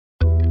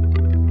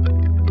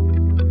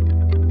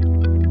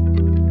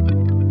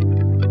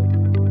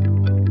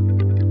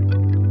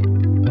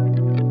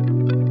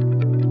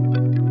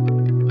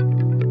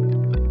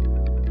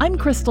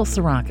Crystal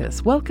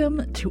Sarakas.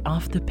 Welcome to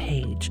Off the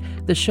Page,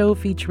 the show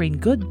featuring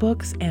good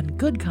books and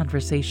good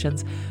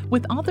conversations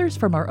with authors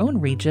from our own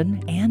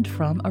region and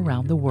from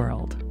around the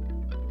world.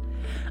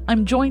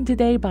 I'm joined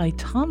today by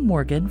Tom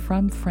Morgan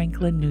from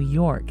Franklin, New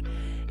York.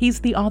 He's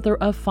the author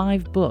of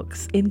 5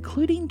 books,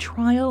 including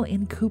Trial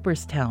in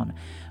Cooperstown,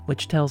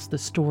 which tells the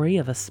story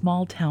of a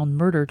small-town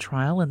murder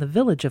trial in the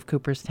village of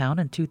Cooperstown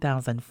in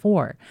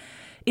 2004.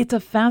 It's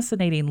a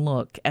fascinating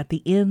look at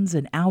the ins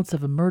and outs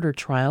of a murder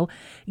trial,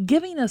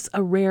 giving us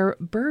a rare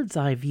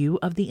bird's-eye view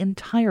of the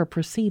entire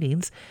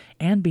proceedings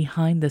and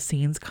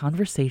behind-the-scenes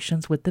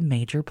conversations with the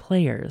major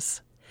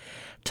players.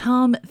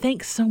 Tom,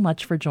 thanks so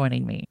much for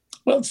joining me.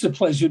 Well, it's a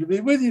pleasure to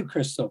be with you,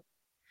 Crystal.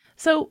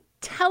 So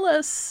tell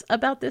us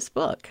about this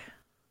book.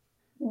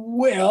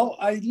 Well,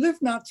 I live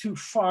not too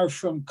far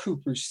from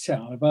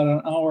Cooperstown, about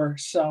an hour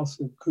south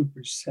of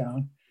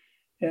Cooperstown,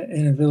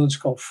 in a village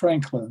called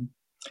Franklin.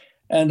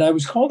 And I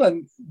was called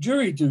on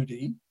jury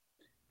duty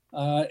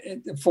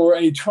for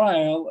a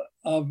trial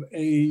of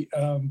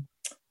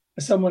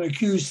someone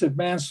accused of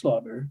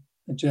manslaughter,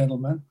 a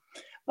gentleman.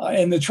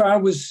 And the trial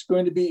was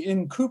going to be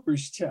in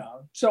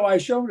Cooperstown. So I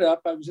showed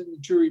up, I was in the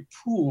jury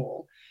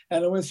pool,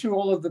 and I went through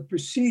all of the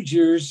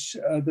procedures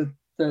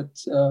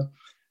that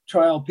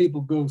trial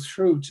people go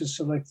through to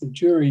select the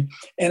jury.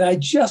 And I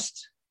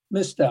just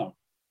missed out.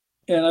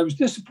 And I was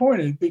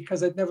disappointed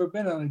because I'd never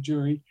been on a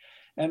jury,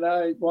 and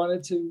I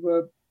wanted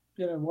to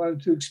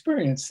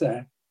experience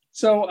that.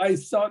 So I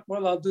thought,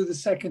 well, I'll do the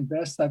second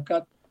best. I've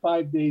got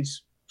 5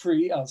 days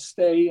free. I'll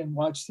stay and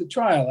watch the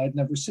trial. I'd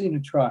never seen a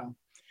trial.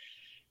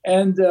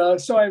 And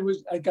so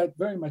I got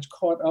very much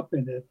caught up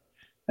in it.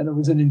 And it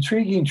was an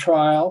intriguing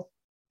trial.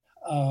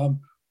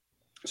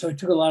 So I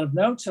took a lot of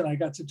notes, and I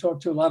got to talk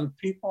to a lot of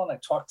people. And I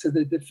talked to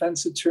the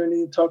defense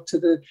attorney, and talked to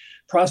the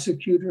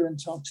prosecutor, and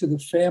talked to the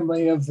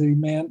family of the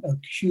man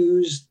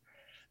accused,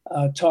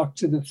 talked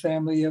to the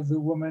family of the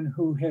woman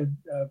who had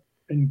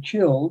been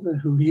killed,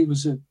 who he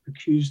was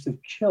accused of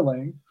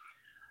killing.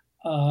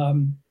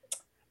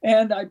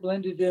 And I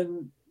blended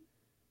in,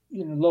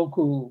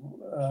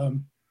 local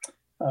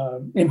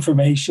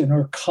information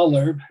or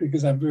color,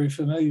 because I'm very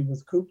familiar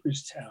with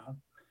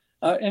Cooperstown,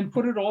 and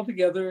put it all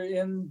together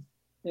in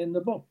the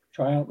book,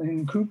 Trial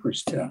in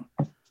Cooperstown.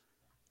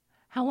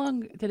 How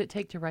long did it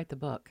take to write the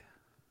book?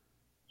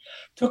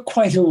 Took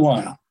quite a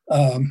while,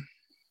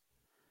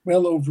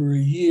 well over a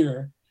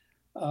year.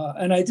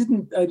 And I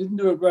didn't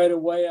do it right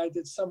away. I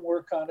did some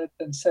work on it,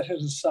 then set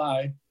it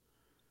aside,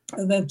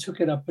 and then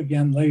took it up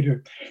again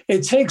later.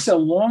 It takes a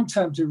long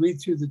time to read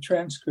through the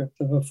transcript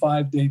of a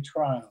 5-day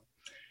trial.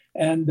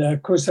 And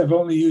of course, I've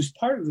only used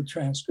part of the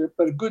transcript,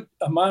 but a good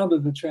amount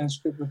of the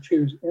transcript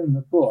appears in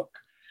the book,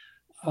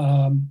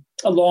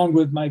 along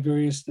with my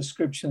various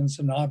descriptions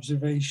and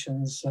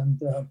observations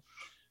and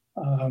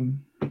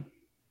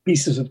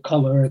pieces of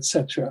color,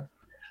 etc.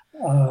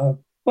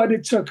 But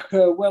it took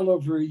well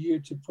over a year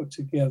to put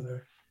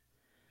together.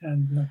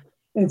 And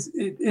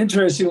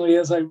interestingly,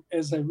 as I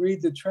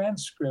read the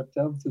transcript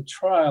of the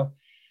trial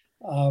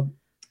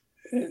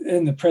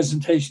and the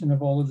presentation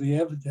of all of the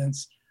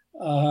evidence,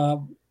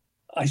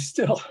 I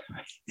still,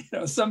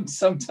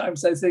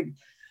 sometimes I think,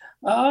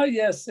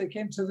 yes, they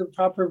came to the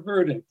proper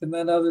verdict. And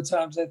then other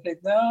times I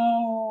think,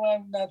 no,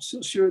 I'm not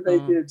so sure they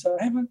did. So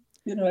I haven't,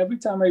 every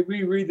time I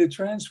reread the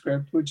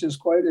transcript, which is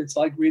it's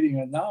like reading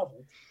a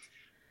novel,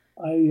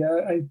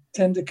 I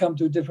tend to come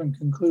to a different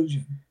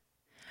conclusion.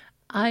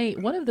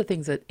 One of the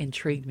things that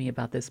intrigued me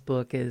about this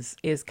book is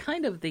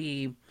kind of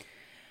the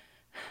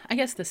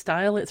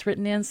style it's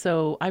written in.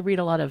 So I read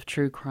a lot of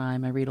true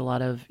crime. I read a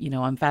lot of,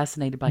 I'm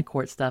fascinated by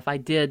court stuff. I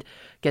did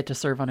get to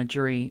serve on a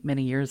jury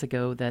many years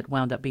ago that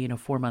wound up being a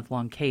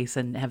 4-month-long case,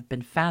 and have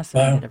been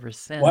fascinated ever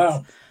since.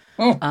 Wow.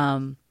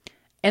 Oh.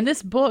 And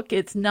this book,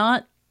 it's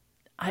not,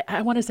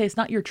 I want to say it's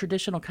not your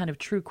traditional kind of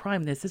true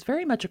crime. This is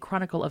very much a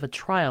chronicle of a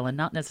trial, and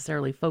not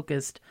necessarily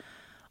focused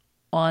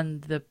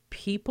on the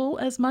people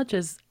as much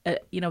as,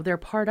 they're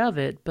part of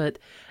it, but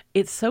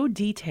it's so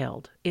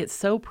detailed. It's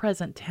so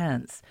present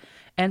tense.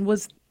 And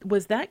was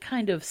that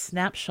kind of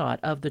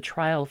snapshot of the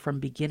trial from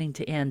beginning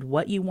to end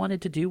what you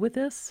wanted to do with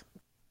this?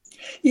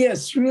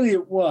 Yes, really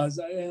it was.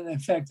 And in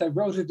fact, I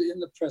wrote it in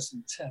the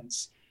present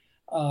tense,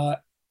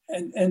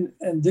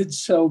 and did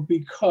so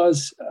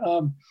because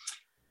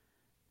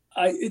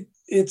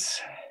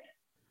it's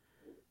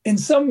in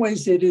some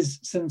ways it is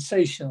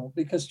sensational,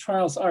 because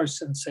trials are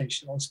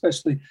sensational,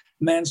 especially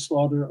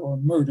manslaughter or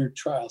murder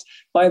trials.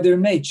 By their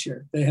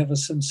nature, they have a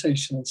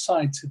sensational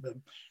side to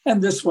them, and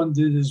this one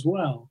did as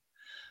well.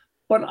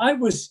 But I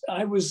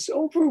was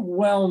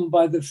overwhelmed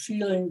by the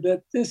feeling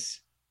that this,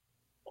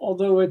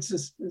 although it's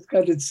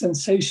got its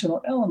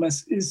sensational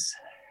elements, it's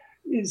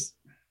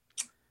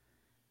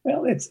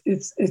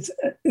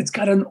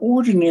got an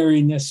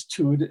ordinariness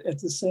to it at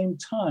the same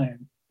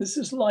time. This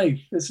is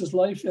life. This is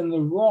life in the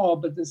raw,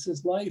 but this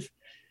is life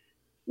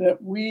that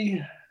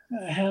we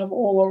have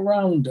all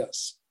around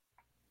us.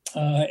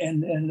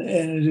 And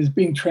it is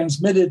being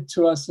transmitted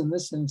to us in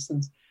this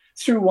instance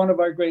through one of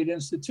our great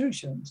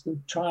institutions, the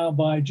trial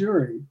by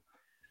jury.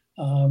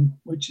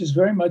 which is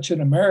very much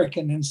an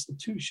American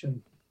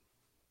institution.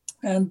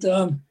 And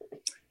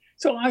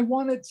so I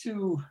wanted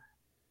to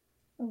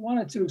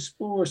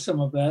explore some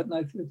of that, and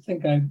I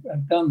think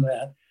I've done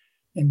that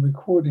in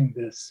recording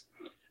this.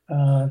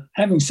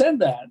 Having said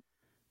that,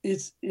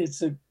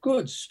 it's a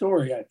good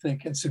story. I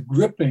think it's a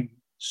gripping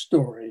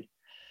story,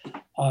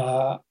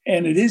 and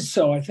it is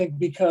so. I think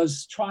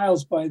because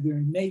trials, by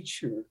their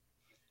nature,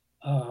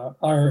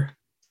 are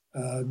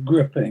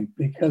gripping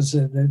because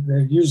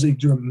they're usually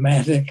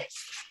dramatic,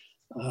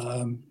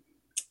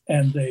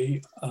 and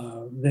they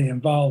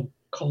involve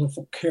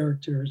colorful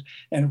characters,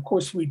 and of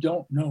course we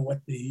don't know what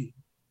the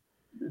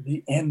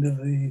end of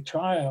the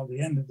trial,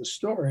 the end of the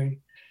story,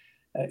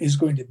 is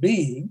going to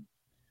be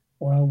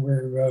while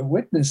we're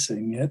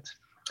witnessing it.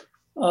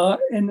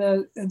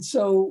 And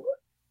so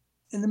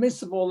in the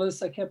midst of all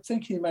this, I kept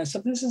thinking to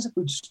myself, this is a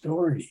good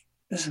story.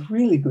 This is a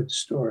really good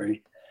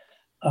story.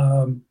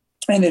 And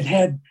it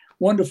had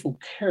wonderful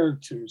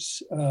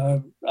characters.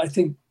 I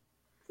think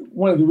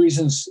one of the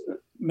reasons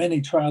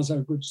many trials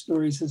are good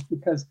stories is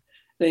because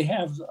they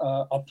have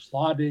a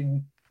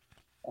plodding,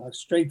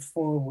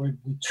 straightforward,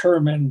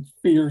 determined,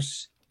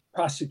 fierce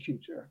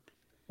prosecutor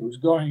who's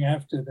going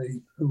after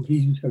who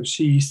he or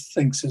she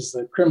thinks is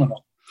the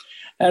criminal.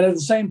 And at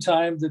the same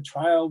time, the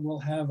trial will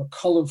have a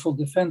colorful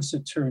defense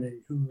attorney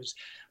who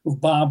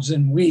bobs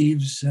and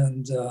weaves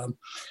and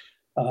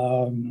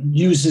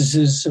uses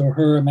his or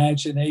her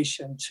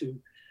imagination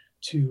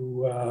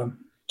to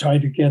try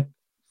to get,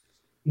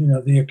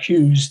 the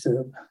accused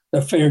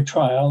a fair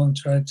trial and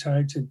try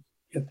to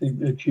get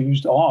the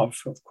accused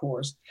off, of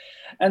course.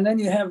 And then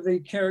you have the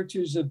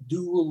characters of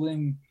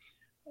dueling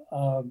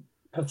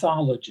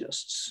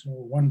pathologists.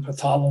 One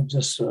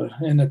pathologist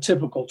in a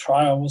typical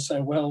trial will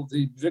say, well,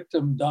 the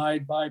victim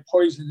died by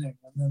poisoning.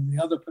 And then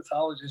the other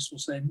pathologist will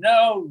say,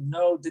 no,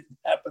 didn't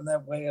happen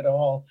that way at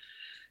all.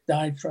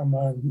 Died from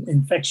an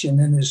infection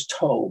in his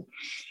toe.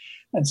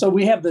 And so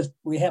we have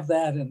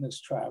that in this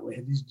trial. We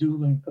have these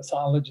dueling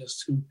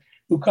pathologists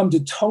who come to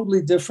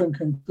totally different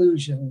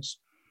conclusions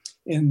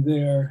in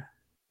their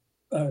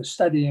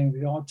studying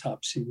the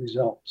autopsy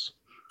results.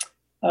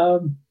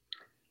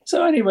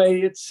 So anyway,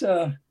 it's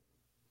a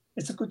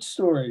good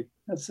story.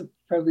 That's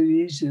probably the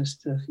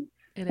easiest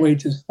way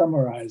to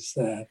summarize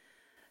that.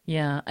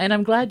 Yeah, and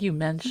I'm glad you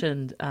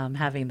mentioned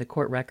having the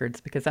court records,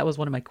 because that was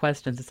one of my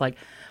questions. It's like,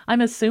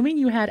 I'm assuming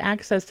you had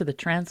access to the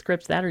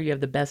transcripts, or you have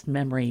the best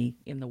memory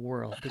in the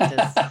world,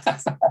 because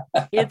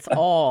it's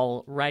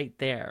all right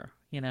there,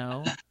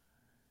 No,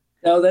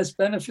 that's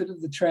benefit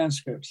of the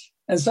transcripts.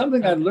 And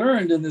something I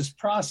learned in this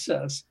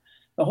process,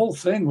 the whole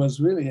thing was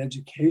really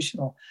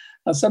educational.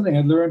 Something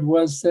I learned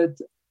was that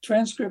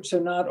transcripts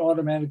are not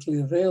automatically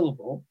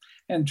available,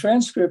 and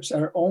transcripts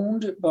are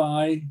owned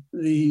by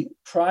the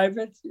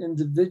private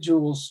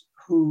individuals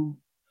who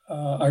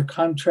are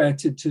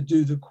contracted to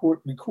do the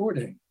court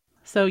recording.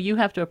 So you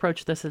have to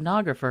approach the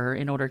stenographer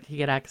in order to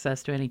get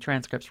access to any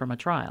transcripts from a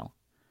trial.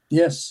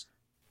 Yes.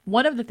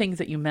 One of the things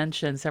that you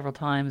mentioned several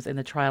times in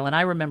the trial, and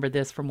I remember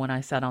this from when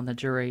I sat on the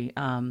jury,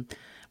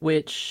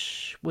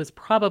 which was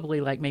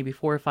probably like maybe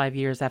 4 or 5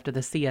 years after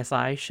the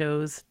CSI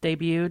shows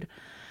debuted.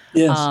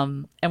 Yes.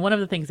 And one of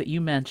the things that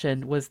you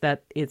mentioned was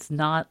that it's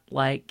not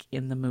like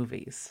in the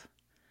movies.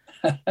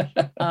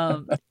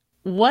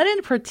 What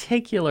in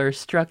particular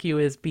struck you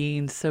as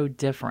being so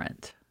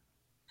different?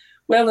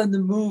 Well, in the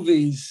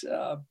movies,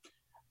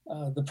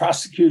 the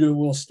prosecutor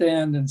will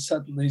stand and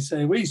suddenly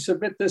say, we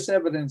submit this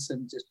evidence,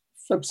 and just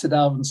flips it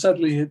out, and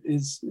suddenly it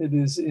is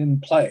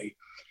in play.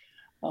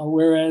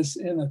 Whereas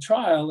in a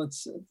trial,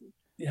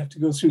 you have to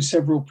go through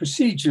several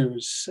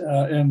procedures,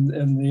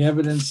 and the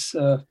evidence,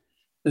 the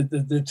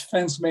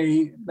defense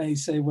may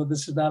say, well,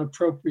 this is not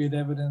appropriate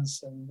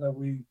evidence, and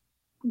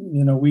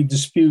we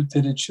dispute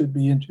that it should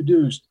be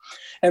introduced.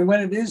 And when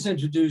it is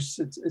introduced,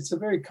 it's a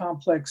very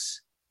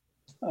complex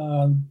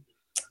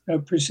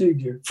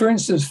procedure. For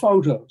instance,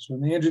 photos.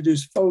 When they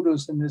introduce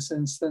photos in this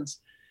instance,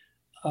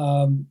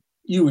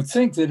 you would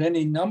think that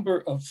any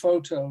number of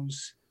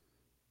photos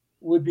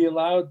would be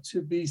allowed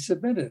to be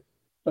submitted,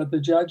 but the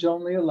judge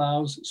only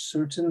allows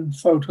certain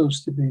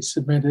photos to be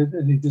submitted,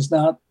 and he does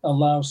not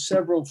allow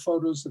several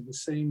photos of the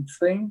same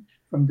thing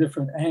from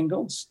different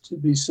angles to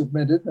be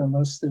submitted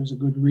unless there's a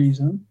good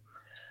reason.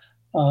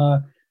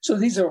 So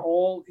these are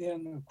all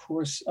in, of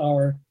course,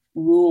 our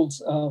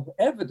rules of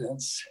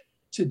evidence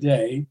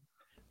today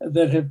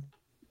that have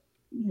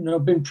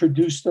been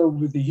produced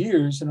over the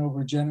years and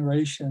over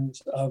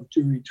generations of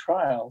jury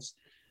trials.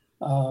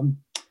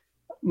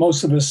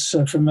 Most of us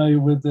are familiar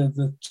with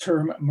the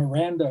term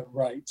Miranda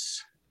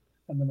rights.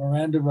 And the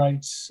Miranda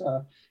rights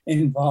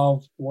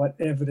involve what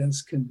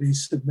evidence can be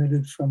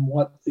submitted from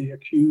what the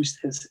accused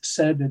has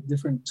said at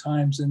different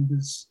times in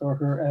his or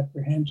her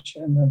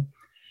apprehension. And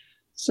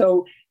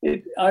so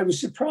I was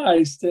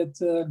surprised at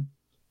the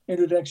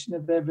introduction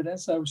of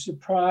evidence. I was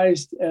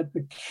surprised at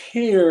the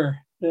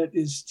care that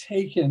is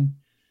taken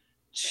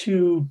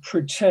to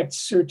protect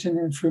certain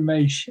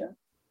information.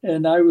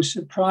 And I was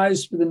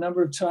surprised with the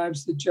number of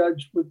times the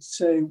judge would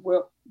say,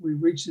 well, we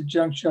reached a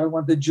juncture. I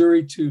want the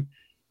jury to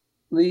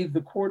leave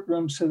the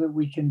courtroom so that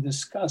we can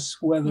discuss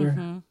whether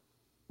Mm-hmm.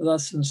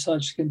 thus and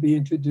such can be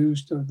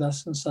introduced or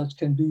thus and such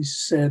can be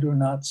said or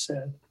not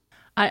said.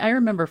 I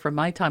remember from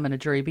my time in a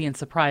jury being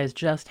surprised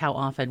just how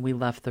often we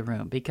left the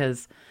room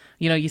because,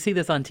 you see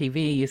this on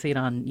TV, you see it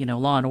on,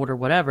 Law and Order,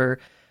 whatever.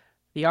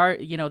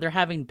 They're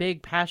having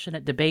big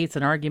passionate debates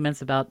and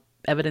arguments about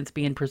evidence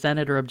being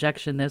presented or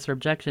objection this or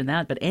objection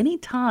that. But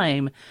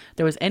anytime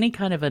there was any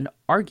kind of an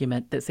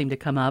argument that seemed to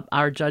come up,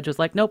 our judge was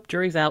like, nope,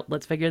 jury's out.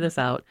 Let's figure this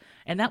out.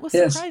 And that was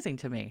Yes. surprising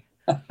to me.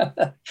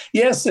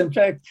 Yes, in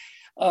fact,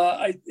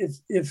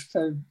 if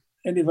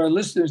any of our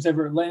listeners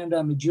ever land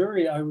on the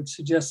jury, I would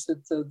suggest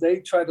that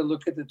they try to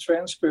look at the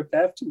transcript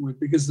afterward,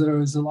 because there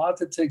is a lot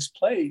that takes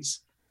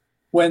place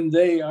when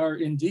they are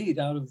indeed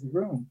out of the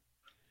room.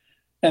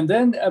 And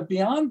then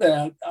beyond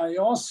that, I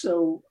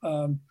also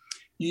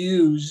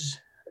use,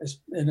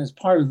 as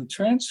part of the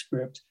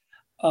transcript,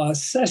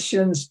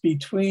 sessions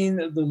between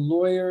the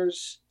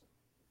lawyers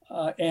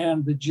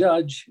and the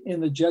judge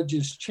in the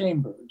judge's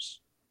chambers.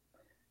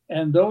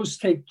 And those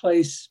take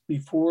place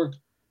before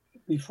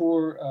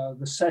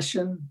the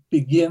session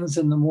begins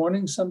in the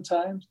morning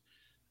sometimes.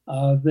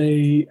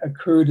 They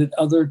occurred at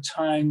other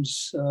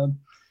times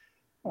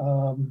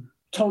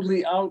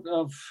totally out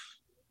of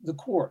the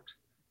court.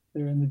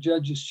 They're in the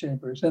judge's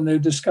chambers, and they're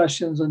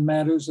discussions on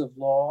matters of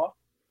law.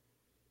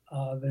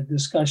 They're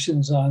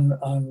discussions on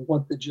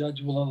what the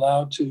judge will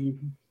allow to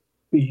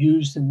be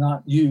used and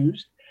not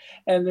used.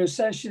 And there's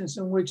sessions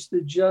in which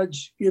the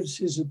judge gives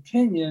his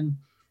opinion.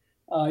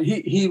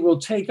 He will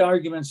take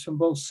arguments from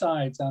both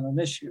sides on an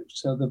issue.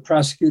 So the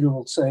prosecutor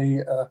will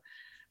say,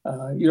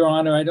 Your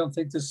Honor, I don't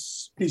think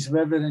this piece of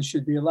evidence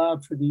should be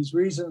allowed for these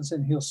reasons.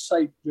 And he'll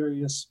cite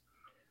various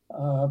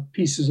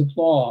pieces of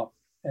law.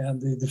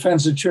 And the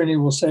defense attorney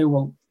will say,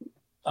 well,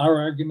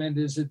 our argument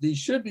is that these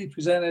should be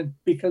presented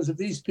because of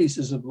these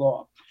pieces of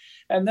law.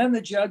 And then the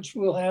judge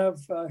will have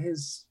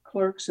his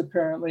clerks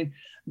apparently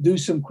do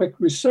some quick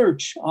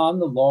research on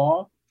the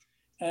law,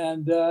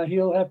 and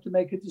he'll have to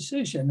make a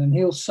decision, and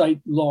he'll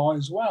cite law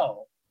as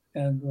well.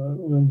 And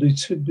we'll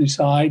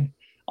decide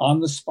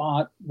on the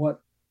spot what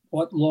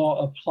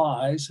law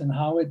applies and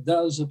how it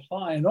does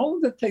apply. And all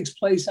of that takes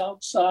place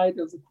outside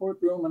of the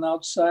courtroom and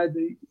outside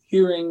the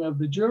hearing of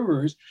the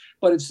jurors,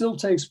 but it still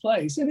takes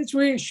place. And it's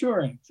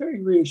reassuring, very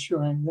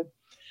reassuring, that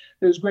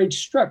there's great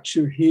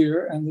structure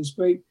here, and there's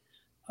great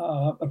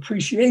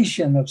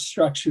appreciation of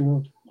structure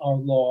of our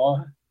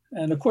law.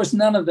 And of course,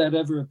 none of that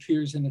ever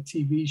appears in a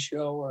TV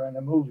show or in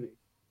a movie.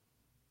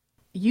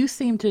 You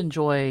seem to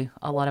enjoy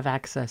a lot of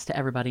access to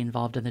everybody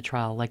involved in the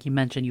trial. Like you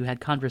mentioned, you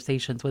had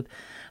conversations with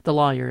the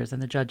lawyers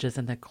and the judges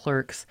and the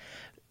clerks.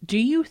 Do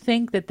you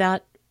think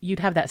that you'd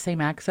have that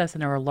same access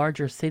in a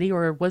larger city,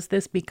 or was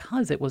this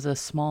because it was a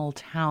small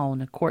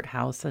town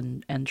courthouse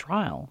and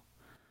trial?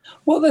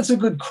 Well, that's a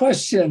good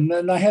question,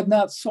 and I had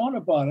not thought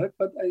about it,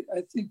 but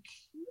I think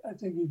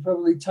you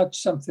probably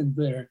touched something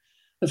there.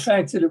 The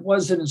fact that it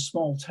was in a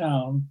small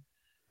town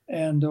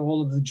and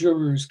all of the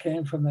jurors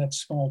came from that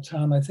small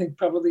town, I think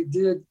probably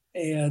did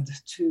add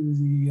to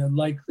the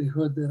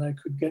likelihood that I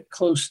could get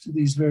close to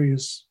these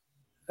various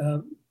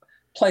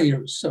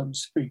players, so to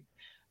speak.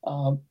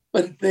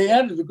 But they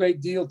added a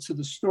great deal to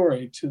the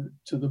story, to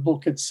the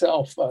book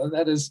itself.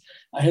 That is,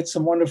 I had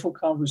some wonderful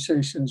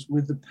conversations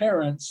with the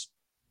parents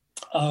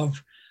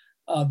of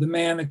the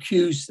man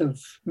accused of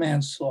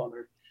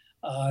manslaughter.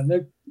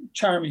 They're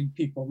charming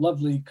people,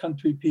 lovely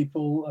country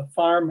people,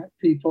 farm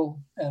people,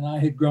 and I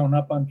had grown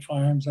up on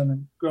farms and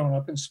had grown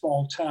up in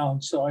small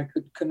towns, so I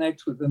could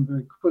connect with them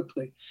very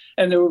quickly.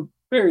 And they were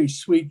very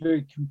sweet,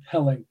 very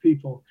compelling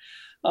people.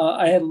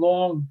 I had a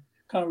long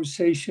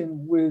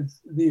conversation with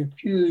the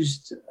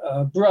accused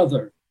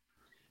brother,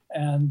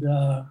 and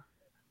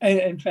I,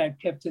 in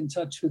fact, kept in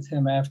touch with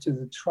him after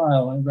the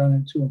trial. I run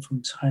into him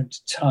from time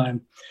to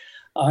time.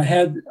 I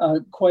had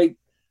quite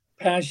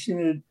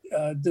passionate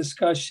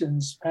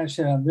discussions,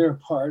 passionate on their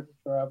part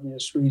for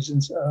obvious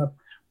reasons,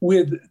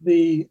 with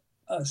the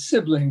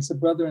siblings, the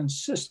brother and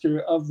sister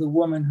of the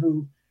woman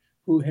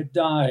who had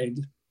died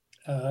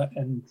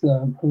and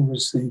who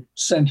was the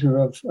center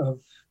of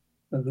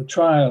the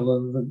trial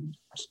of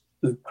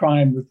the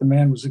crime that the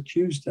man was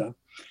accused of.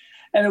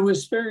 And it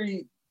was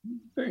very,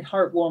 very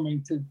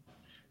heartwarming to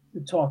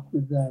talk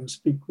with them,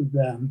 speak with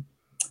them.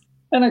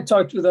 And I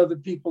talked with other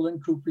people in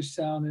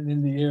Cooperstown and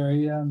in the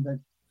area, and that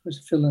was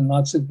fill in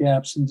lots of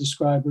gaps and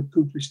describe what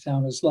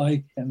Cooperstown is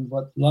like and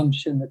what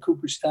lunch in the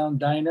Cooperstown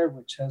Diner,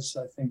 which has,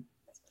 I think,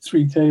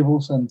 3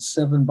 tables and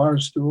 7 bar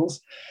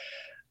stools.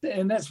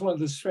 And that's one of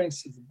the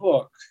strengths of the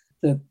book,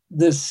 that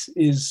this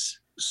is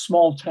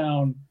small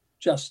town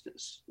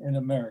justice in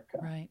America.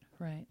 Right,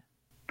 right.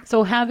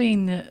 So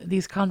having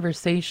these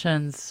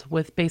conversations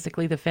with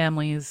basically the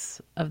families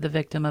of the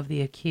victim, of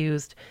the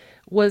accused,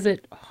 was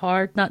it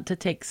hard not to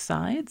take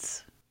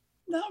sides?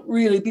 Not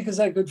really, because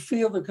I could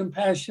feel the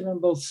compassion on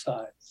both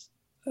sides.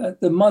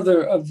 The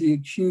mother of the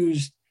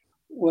accused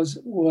was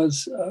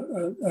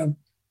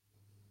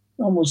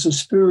almost a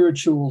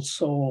spiritual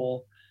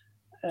soul,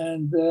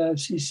 and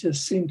she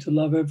just seemed to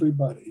love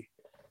everybody.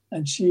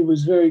 And she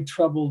was very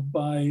troubled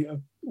by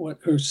what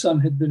her son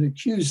had been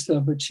accused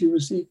of, but she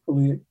was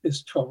equally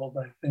as troubled,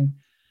 I think,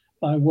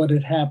 by what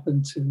had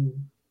happened to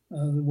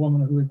the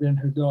woman who had been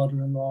her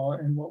daughter-in-law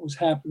and what was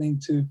happening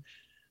to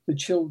the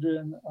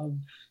children of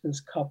this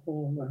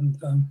couple. And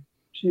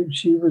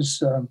she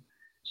was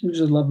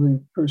a lovely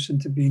person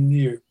to be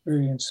near,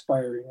 very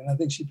inspiring. And I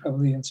think she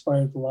probably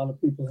inspired a lot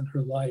of people in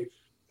her life.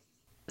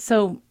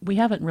 So we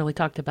haven't really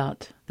talked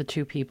about the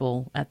two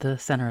people at the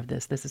center of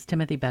this. This is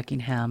Timothy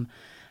Beckingham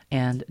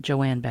and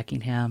Joanne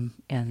Beckingham.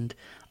 And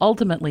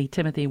ultimately,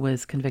 Timothy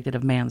was convicted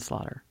of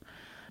manslaughter.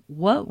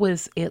 What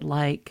was it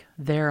like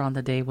there on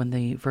the day when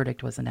the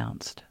verdict was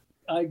announced?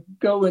 I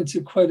go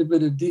into quite a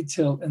bit of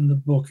detail in the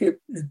book. It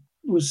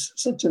was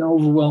such an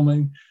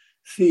overwhelming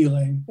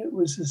feeling. It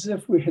was as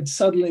if we had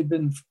suddenly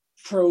been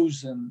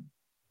frozen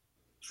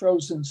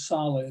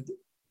solid,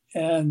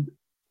 and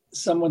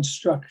someone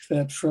struck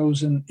that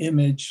frozen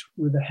image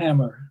with a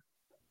hammer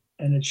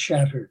and it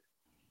shattered.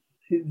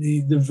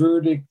 The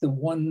verdict, the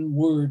one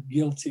word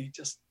guilty,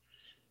 just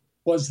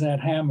was that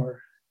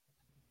hammer.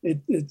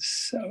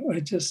 It's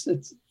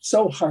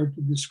so hard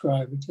to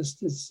describe. It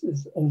just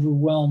is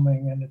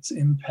overwhelming in its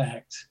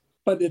impact.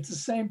 But at the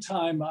same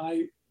time,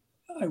 I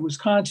was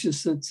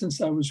conscious that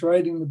since I was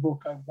writing the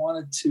book, I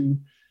wanted to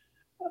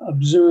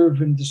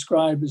observe and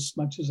describe as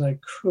much as I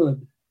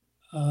could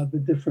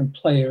the different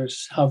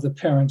players, how the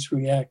parents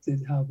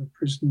reacted, how the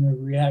prisoner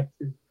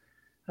reacted,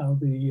 how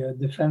the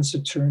defense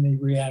attorney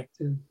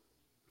reacted.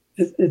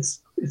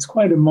 It's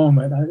quite a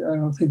moment. I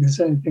don't think there's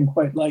anything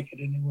quite like it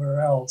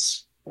anywhere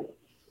else.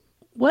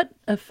 What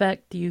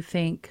effect do you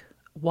think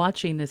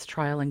watching this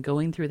trial and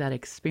going through that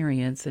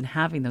experience and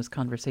having those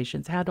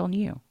conversations had on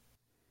you?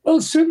 Well,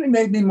 it certainly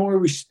made me more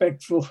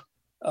respectful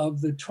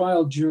of the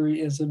trial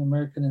jury as an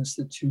American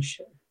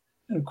institution.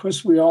 And of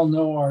course, we all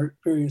know our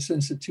various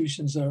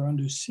institutions are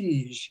under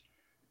siege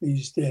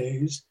these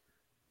days.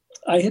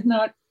 I had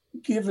not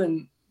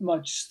given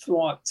much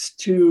thought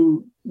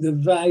to the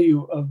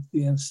value of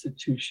the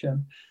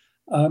institution.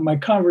 My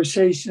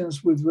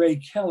conversations with Ray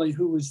Kelly,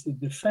 who was the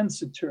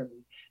defense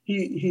attorney,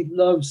 he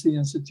loves the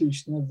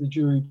institution of the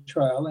jury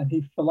trial and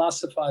he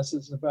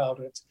philosophizes about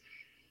it.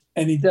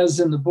 And he does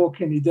in the book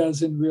and he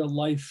does in real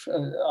life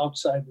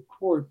outside the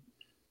court.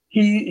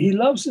 He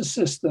loves the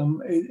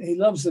system, he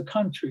loves the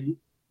country,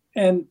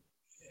 and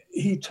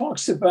he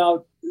talks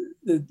about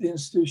the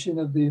institution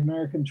of the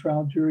American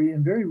trial jury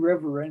in very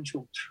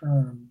reverential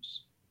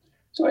terms.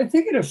 So I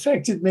think it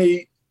affected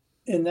me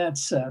in that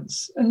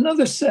sense.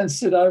 Another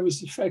sense that I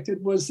was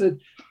affected was that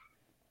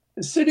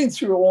sitting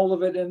through all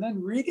of it and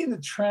then reading the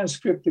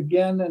transcript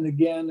again and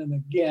again and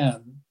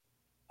again,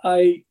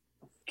 I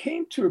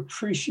came to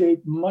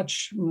appreciate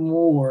much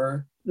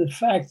more the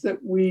fact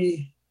that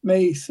we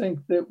may think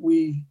that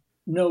we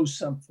know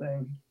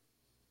something,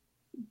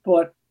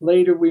 but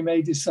later we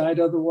may decide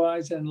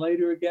otherwise, and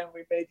later again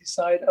we may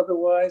decide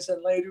otherwise,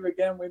 and later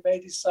again we may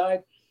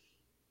decide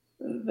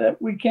that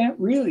we can't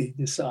really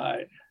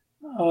decide.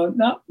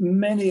 Not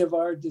many of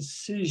our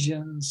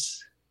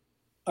decisions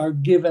are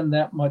given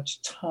that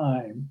much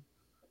time.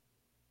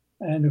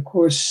 And of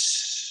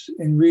course,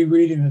 in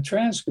rereading the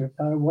transcript,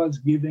 I was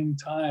giving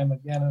time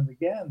again and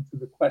again to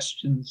the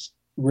questions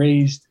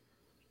raised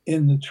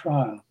in the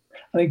trial.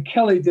 I think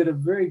Kelly did a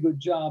very good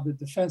job, the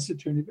defense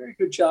attorney, very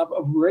good job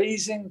of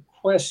raising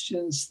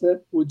questions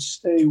that would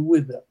stay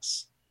with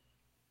us,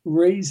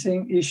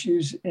 raising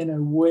issues in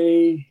a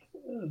way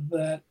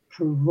that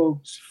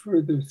provokes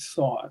further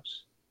thought.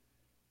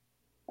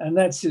 And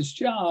that's his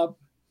job.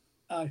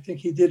 I think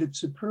he did it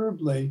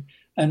superbly,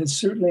 and it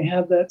certainly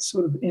had that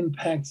sort of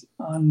impact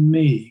on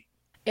me.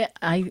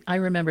 I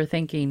remember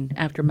thinking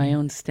after my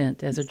own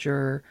stint as a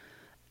juror,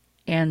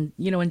 and,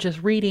 and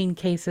just reading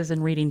cases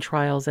and reading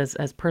trials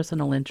as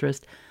personal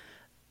interest,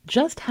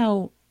 just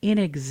how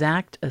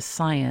inexact a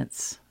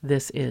science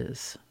this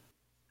is.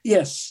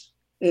 Yes,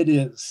 it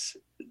is.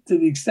 To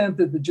the extent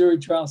that the jury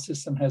trial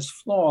system has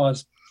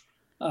flaws,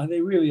 they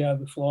really are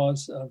the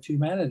flaws of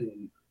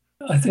humanity.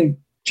 I think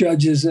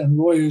judges and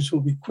lawyers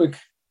will be quick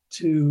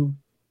to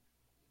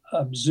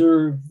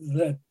observe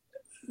that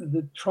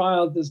the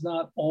trial does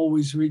not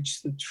always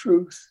reach the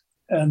truth.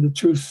 And the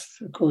truth,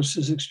 of course,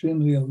 is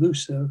extremely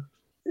elusive.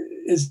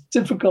 It's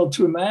difficult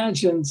to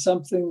imagine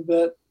something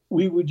that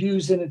we would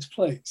use in its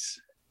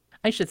place.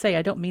 I should say,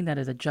 I don't mean that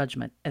as a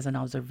judgment, as an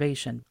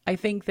observation. I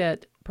think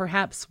that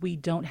perhaps we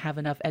don't have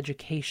enough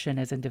education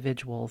as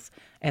individuals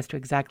as to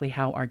exactly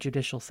how our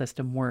judicial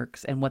system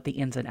works and what the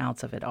ins and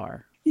outs of it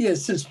are.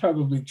 Yes, it's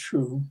probably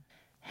true.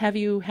 Have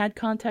you had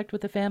contact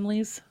with the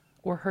families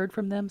or heard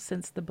from them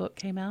since the book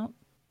came out?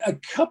 A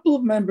couple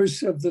of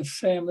members of the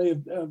family,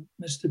 of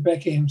Mr.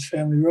 Beckingham's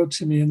family, wrote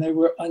to me and they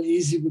were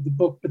uneasy with the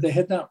book, but they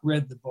had not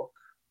read the book.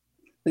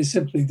 They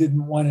simply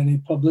didn't want any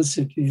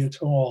publicity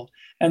at all.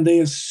 And they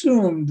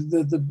assumed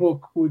that the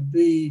book would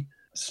be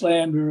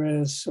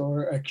slanderous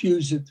or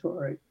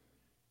accusatory.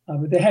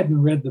 But they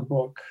hadn't read the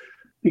book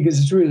because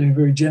it's really a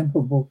very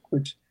gentle book,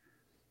 which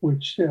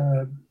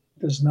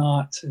does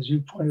not, as you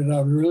pointed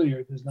out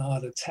earlier, does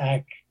not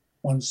attack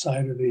one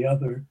side or the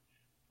other.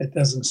 It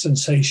doesn't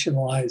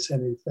sensationalize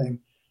anything.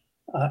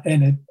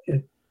 And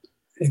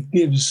it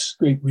gives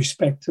great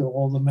respect to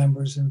all the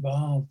members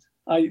involved.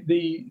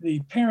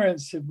 The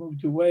parents have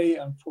moved away,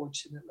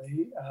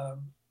 unfortunately.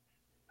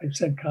 I've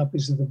sent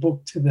copies of the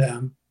book to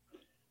them.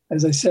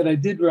 As I said, I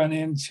did run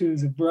into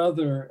the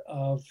brother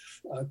of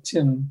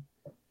Tim,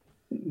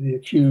 the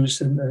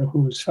accused, and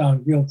who was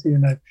found guilty.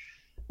 And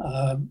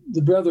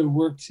the brother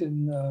worked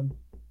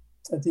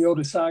at the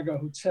Otesaga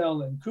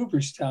Hotel in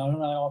Cooperstown,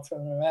 and I often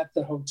am at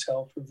the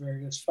hotel for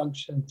various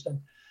functions,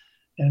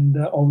 and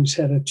always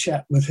had a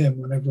chat with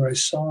him whenever I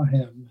saw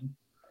him. And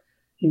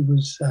he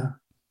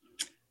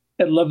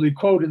had a lovely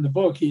quote in the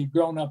book. He had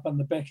grown up on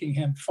the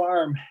Beckingham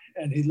farm,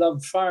 and he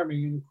loved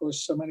farming. And of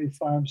course, so many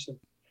farms have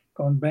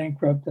gone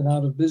bankrupt and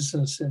out of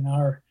business in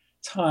our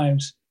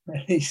times.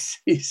 And he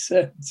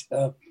said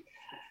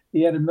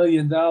he had $1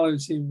 million,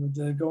 he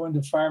would go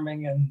into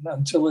farming and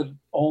until it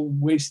all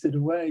wasted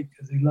away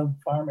because he loved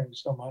farming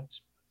so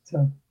much.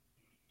 So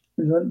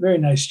he was a very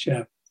nice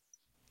chap.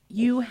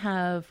 You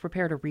have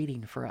prepared a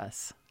reading for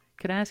us.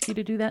 Could I ask you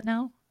to do that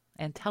now?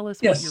 And tell us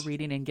Yes. what you're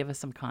reading and give us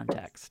some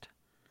context.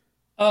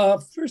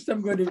 First,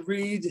 I'm going to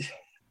read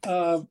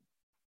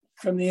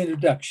from the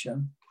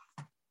introduction.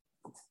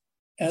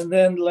 And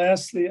then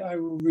lastly, I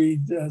will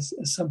read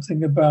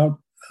something about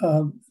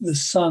the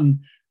son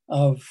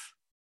of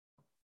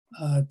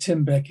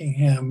Tim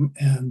Beckingham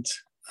and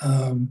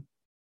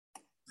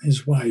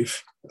his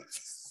wife.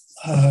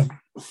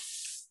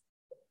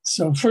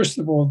 So first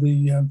of all,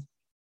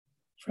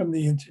 from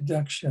the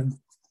introduction.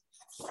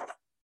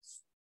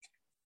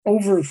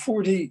 Over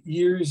 40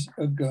 years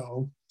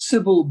ago,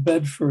 Sybil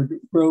Bedford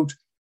wrote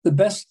The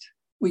Best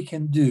We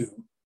Can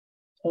Do,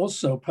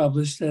 also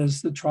published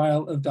as The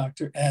Trial of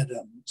Dr.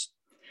 Adams.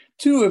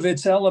 Two of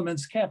its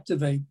elements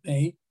captivate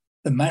me,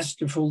 the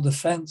masterful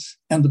defense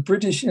and the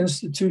British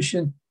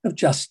institution of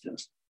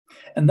justice.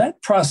 And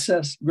that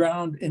process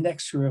ground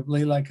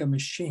inexorably like a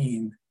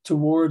machine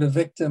toward a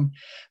victim,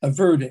 a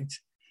verdict,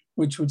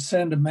 which would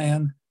send a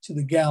man to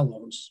the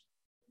gallows.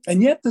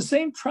 And yet the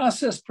same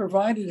process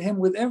provided him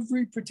with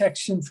every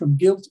protection from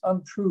guilt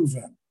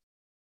unproven.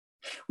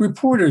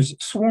 Reporters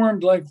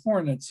swarmed like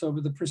hornets over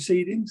the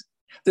proceedings.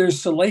 Their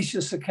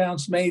salacious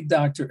accounts made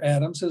Dr.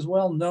 Adams as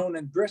well known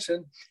in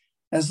Britain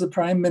as the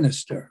Prime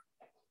Minister.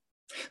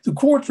 The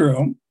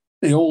courtroom,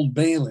 the Old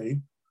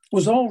Bailey,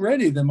 was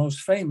already the most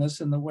famous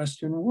in the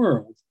Western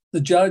world.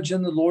 The judge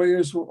and the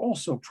lawyers were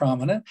also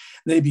prominent.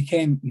 They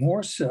became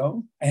more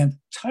so and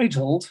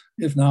titled,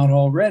 if not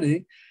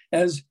already,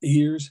 as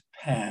years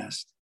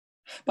passed.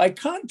 By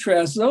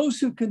contrast, those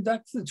who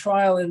conduct the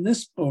trial in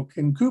this book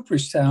in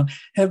Cooperstown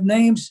have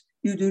names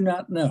you do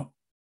not know.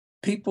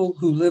 People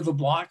who live a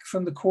block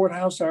from the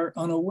courthouse are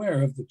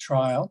unaware of the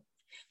trial.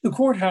 The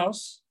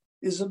courthouse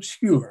is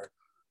obscure.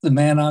 The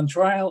man on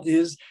trial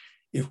is,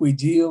 if we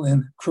deal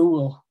in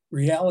cruel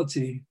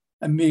reality,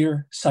 a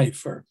mere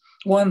cipher,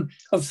 one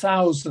of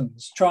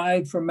thousands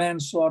tried for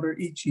manslaughter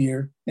each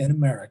year in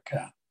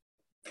America.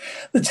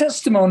 The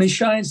testimony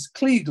shines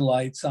Klieg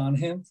lights on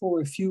him for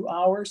a few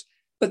hours,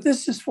 but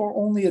this is for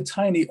only a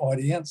tiny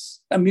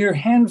audience. A mere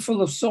handful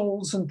of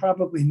souls, and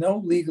probably no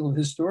legal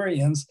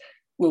historians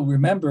will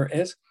remember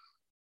it.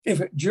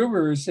 If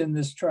jurors in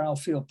this trial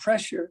feel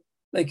pressure,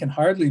 they can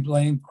hardly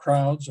blame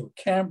crowds or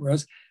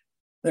cameras.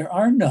 There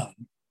are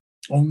none.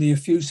 Only a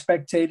few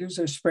spectators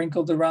are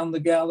sprinkled around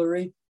the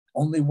gallery.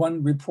 Only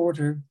one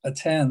reporter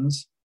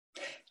attends.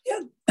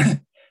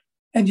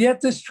 And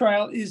yet this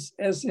trial is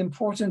as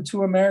important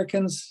to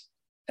Americans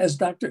as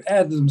Dr.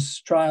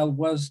 Adams' trial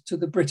was to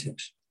the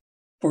British,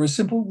 for a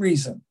simple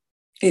reason.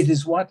 It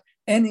is what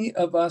any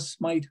of us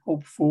might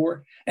hope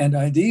for and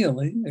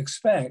ideally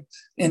expect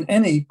in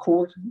any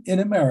court in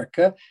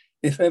America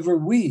if ever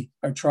we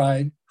are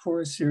tried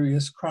for a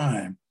serious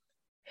crime.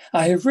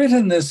 I have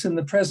written this in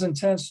the present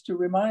tense to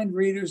remind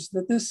readers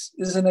that this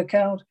is an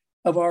account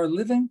of our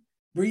living,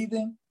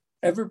 breathing,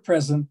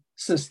 ever-present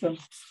system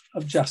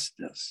of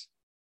justice.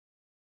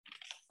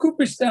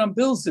 Cooperstown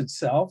bills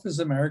itself as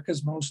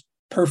America's most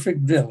perfect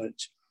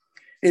village.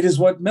 It is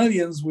what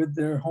millions with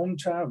their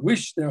hometown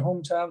wish their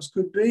hometowns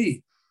could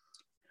be.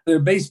 Their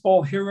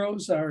baseball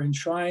heroes are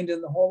enshrined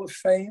in the Hall of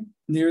Fame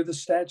near the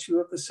statue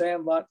of the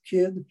Sandlot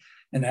Kid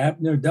and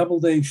Abner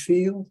Doubleday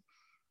Field.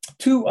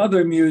 Two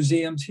other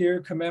museums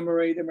here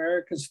commemorate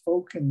America's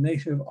folk and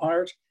native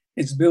art,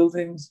 its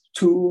buildings,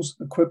 tools,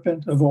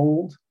 equipment of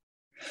old.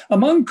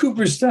 Among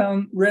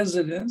Cooperstown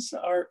residents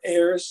are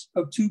heirs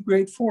of two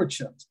great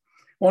fortunes.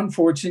 One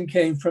fortune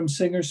came from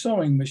Singer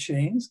sewing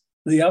machines,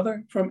 the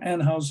other from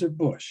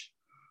Anheuser-Busch.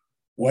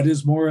 What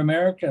is more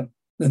American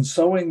than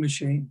sewing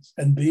machines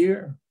and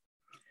beer?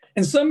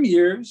 In some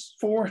years,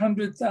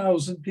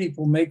 400,000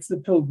 people make the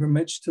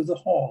pilgrimage to the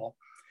hall.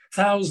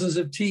 Thousands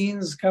of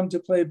teens come to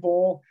play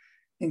ball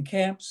in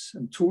camps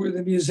and tour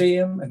the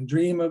museum and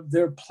dream of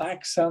their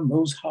plaques on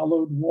those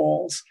hollowed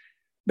walls.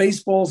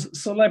 Baseball's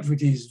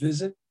celebrities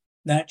visit,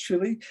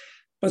 naturally,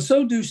 but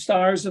so do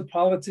stars of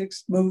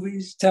politics,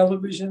 movies,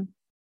 television.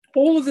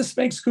 All of this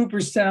makes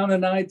Cooperstown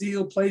an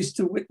ideal place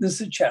to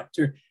witness a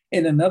chapter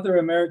in another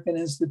American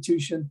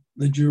institution,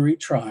 the jury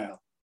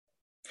trial.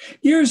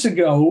 Years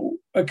ago,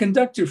 a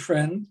conductor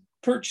friend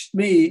perched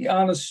me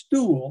on a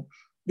stool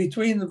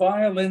between the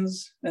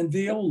violins and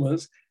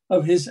violas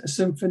of his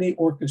symphony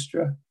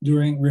orchestra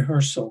during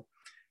rehearsal.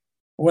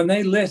 When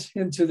they lit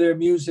into their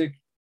music,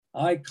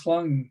 I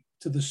clung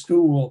to the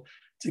stool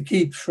to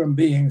keep from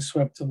being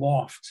swept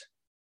aloft.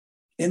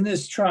 In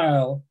this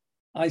trial,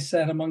 I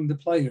sat among the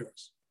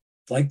players.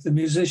 Like the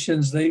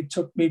musicians, they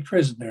took me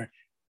prisoner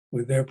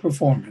with their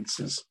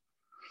performances.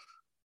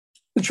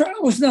 The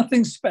trial was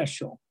nothing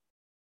special,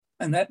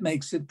 and that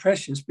makes it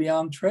precious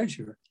beyond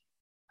treasure.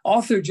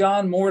 Author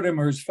John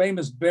Mortimer's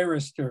famous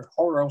barrister,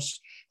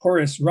 Horace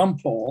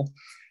Rumpole,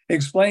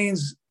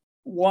 explains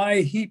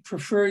why he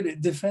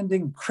preferred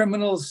defending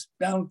criminals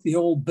down at the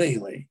Old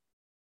Bailey.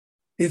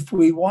 If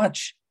we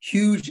watch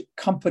huge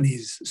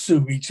companies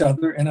sue each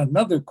other in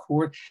another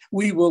court,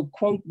 we will,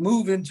 quote,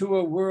 move into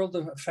a world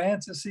of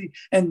fantasy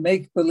and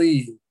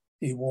make-believe,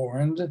 he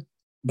warned.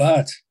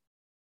 But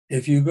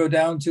if you go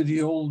down to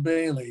the Old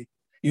Bailey,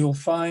 you'll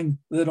find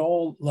that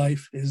all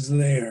life is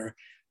there,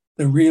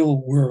 the real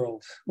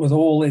world, with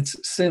all its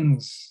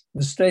sins,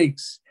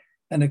 mistakes,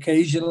 and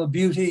occasional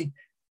beauty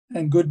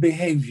and good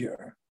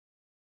behavior.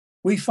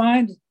 We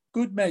find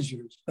good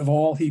measures of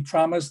all he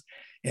promised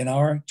in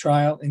our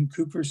trial in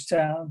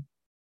Cooperstown.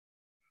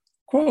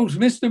 Quote,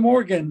 Mr.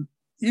 Morgan,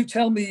 you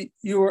tell me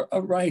you're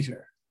a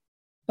writer.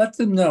 Let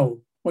them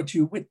know what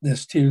you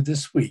witnessed here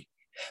this week.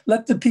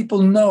 Let the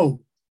people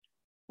know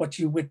what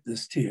you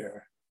witnessed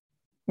here.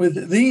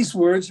 With these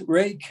words,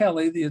 Ray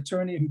Kelly, the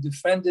attorney who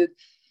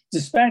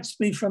dispatched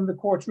me from the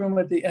courtroom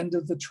at the end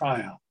of the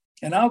trial.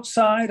 And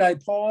outside, I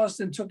paused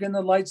and took in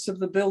the lights of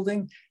the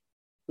building.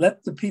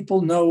 Let the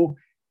people know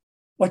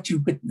what you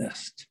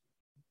witnessed.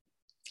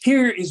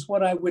 Here is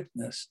what I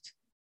witnessed,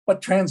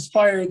 what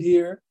transpired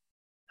here,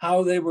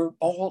 how they were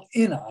all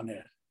in on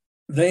it.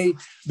 They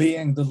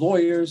being the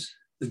lawyers,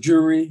 the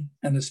jury,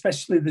 and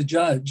especially the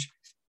judge,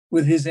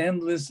 with his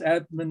endless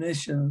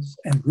admonitions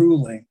and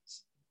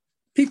rulings.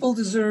 People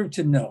deserve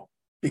to know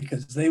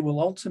because they will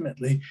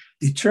ultimately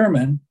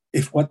determine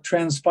if what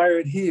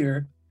transpired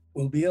here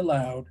will be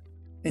allowed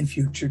in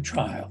future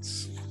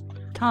trials.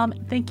 Tom,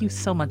 thank you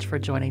so much for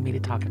joining me to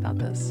talk about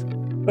this.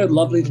 But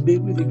lovely to be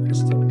with you,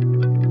 Crystal.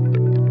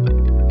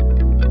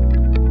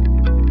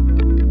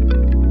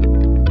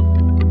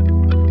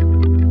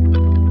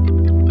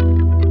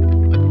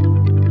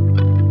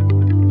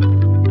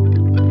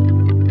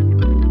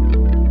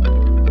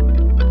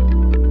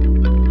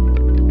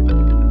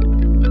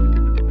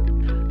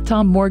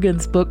 Tom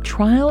Morgan's book,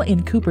 Trial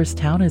in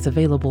Cooperstown, is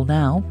available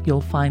now.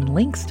 You'll find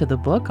links to the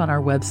book on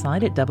our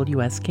website at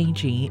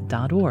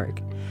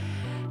wskg.org.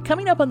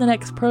 Coming up on the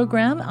next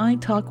program, I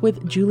talk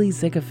with Julie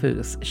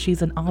Zickafoose.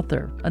 She's an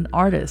author, an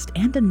artist,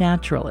 and a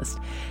naturalist,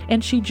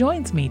 and she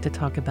joins me to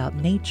talk about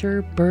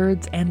nature,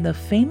 birds, and the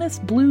famous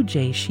blue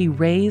jay she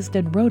raised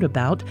and wrote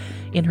about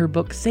in her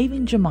book,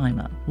 Saving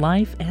Jemima,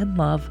 Life and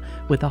Love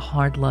with a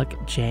Hard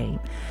Luck Jay.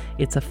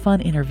 It's a fun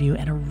interview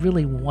and a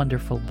really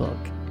wonderful book.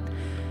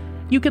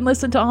 You can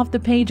listen to Off the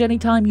Page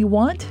anytime you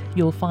want.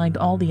 You'll find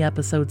all the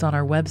episodes on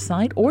our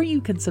website, or you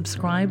can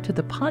subscribe to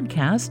the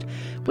podcast,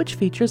 which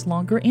features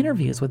longer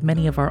interviews with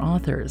many of our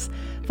authors.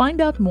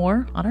 Find out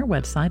more on our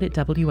website at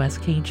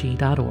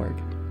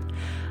wskg.org.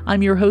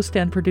 I'm your host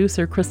and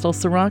producer, Crystal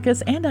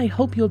Sarakas, and I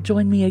hope you'll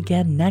join me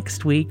again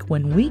next week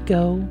when we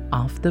go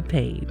Off the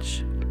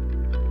Page.